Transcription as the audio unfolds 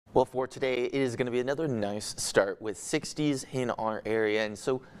Well, for today, it is going to be another nice start with 60s in our area. And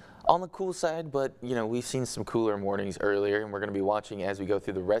so on the cool side, but we've seen some cooler mornings earlier, and we're going to be watching as we go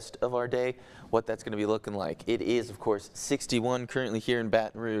through the rest of our day what that's going to be looking like. It is, of course, 61 currently here in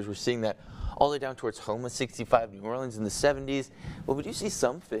Baton Rouge. We're seeing that all the way down towards Houma, 65 New Orleans in the 70s. But we do see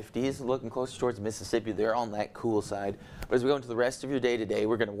some 50s looking closer towards Mississippi. They're on that cool side. But as we go into the rest of your day today,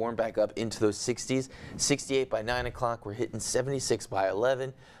 we're going to warm back up into those 60s. 68 by 9 o'clock. We're hitting 76 by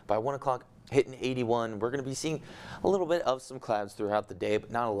 11. By 1 o'clock, hitting 81. We're going to be seeing a little bit of some clouds throughout the day,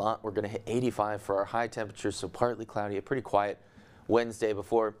 but not a lot. We're going to hit 85 for our high temperatures, so partly cloudy, a pretty quiet Wednesday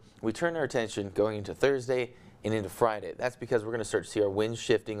before we turn our attention going into Thursday and into Friday. That's because we're going to start to see our winds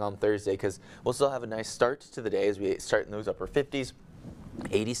shifting on Thursday, because we'll still have a nice start to the day as we start in those upper 50s.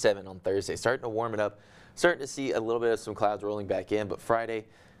 87 on Thursday, starting to warm it up, starting to see a little bit of some clouds rolling back in, but Friday,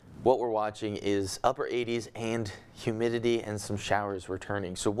 what we're watching is upper 80s and humidity and some showers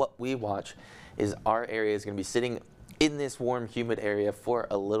returning. So what we watch is our area is going to be sitting in this warm, humid area for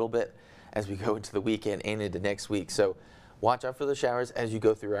a little bit as we go into the weekend and into next week. So watch out for the showers as you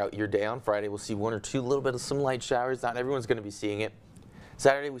go throughout your day. On Friday, we'll see one or two little bit of some light showers. Not everyone's going to be seeing it.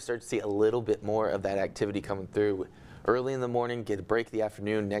 Saturday, we start to see a little bit more of that activity coming through. Early in the morning, get a break the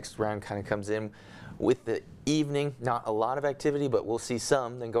afternoon. Next round kind of comes in with the evening. Not a lot of activity, but we'll see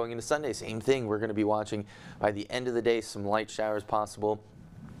some. Then going into Sunday, same thing. We're going to be watching by the end of the day some light showers possible.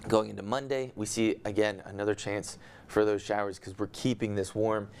 Going into Monday, we see again another chance for those showers because we're keeping this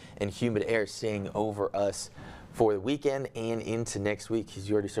warm and humid air staying over us for the weekend and into next week, as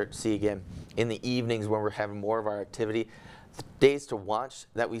you already start to see again in the evenings when we're having more of our activity. The days to watch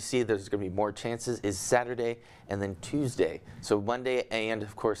that we see there's going to be more chances is Saturday and then Tuesday. So Monday and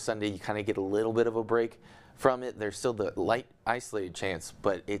of course Sunday, you kind of get a little bit of a break from it. There's still the light isolated chance,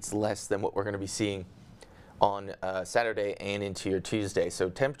 but it's less than what we're going to be seeing on Saturday and into your Tuesday. So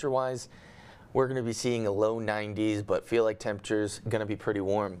temperature wise, we're going to be seeing a low 90s, but feel like temperatures going to be pretty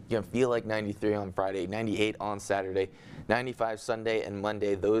warm. You're going to feel like 93 on Friday, 98 on Saturday, 95 Sunday and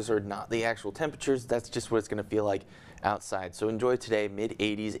Monday. Those are not the actual temperatures. That's just what it's going to feel like outside. So enjoy today, mid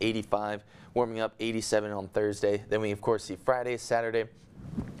 80s, 85, warming up 87 on Thursday. Then we of course see Friday, Saturday.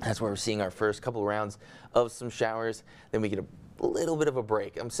 That's where we're seeing our first couple rounds of some showers. Then we get a little bit of a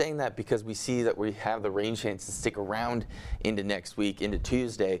break. I'm saying that because we see that we have the rain chance to stick around into next week, into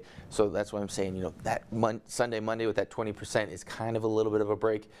Tuesday. So that's why I'm saying, that Sunday, Monday with that 20% is kind of a little bit of a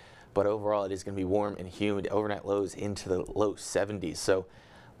break. But overall, it is going to be warm and humid. Overnight lows into the low 70s. So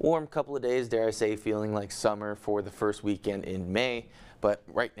warm couple of days, dare I say, feeling like summer for the first weekend in May. But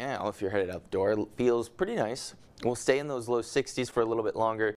right now, if you're headed out the door, it feels pretty nice. We'll stay in those low 60s for a little bit longer.